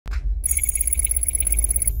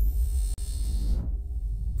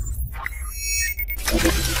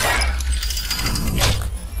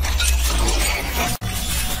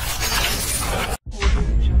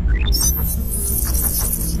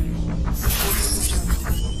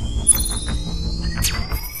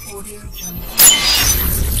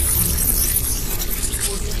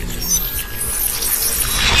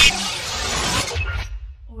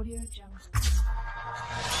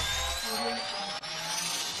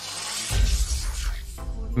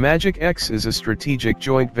MaGICX is a strategic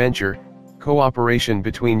joint venture, cooperation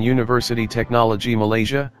between Universiti Teknologi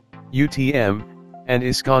Malaysia, UTM, and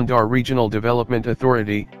Iskandar Regional Development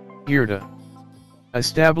Authority, IRDA.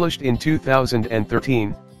 Established in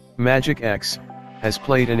 2013, MaGICX has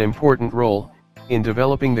played an important role in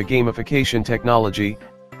developing the gamification technology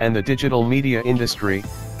and the digital media industry,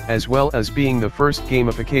 as well as being the first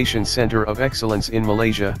gamification center of excellence in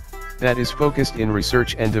Malaysia that is focused in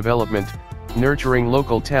research and development, nurturing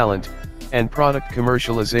local talent, and product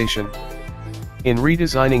commercialization. In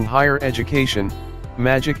redesigning higher education,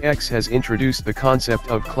 MaGICX has introduced the concept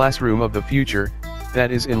of classroom of the future,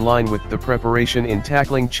 that is in line with the preparation in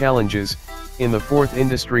tackling challenges in the fourth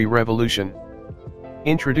industry revolution.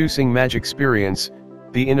 Introducing MaGICXperience,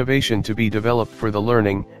 the innovation to be developed for the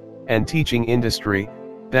learning and teaching industry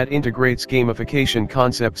that integrates gamification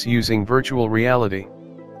concepts using virtual reality.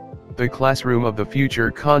 The classroom of the future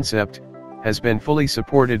concept has been fully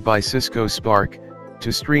supported by Cisco SPARK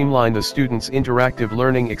to streamline the students' interactive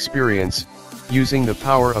learning experience using the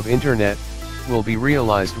power of internet, will be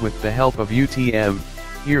realized with the help of UTM,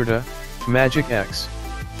 IRDA, MaGICX.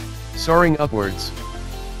 Soaring upwards.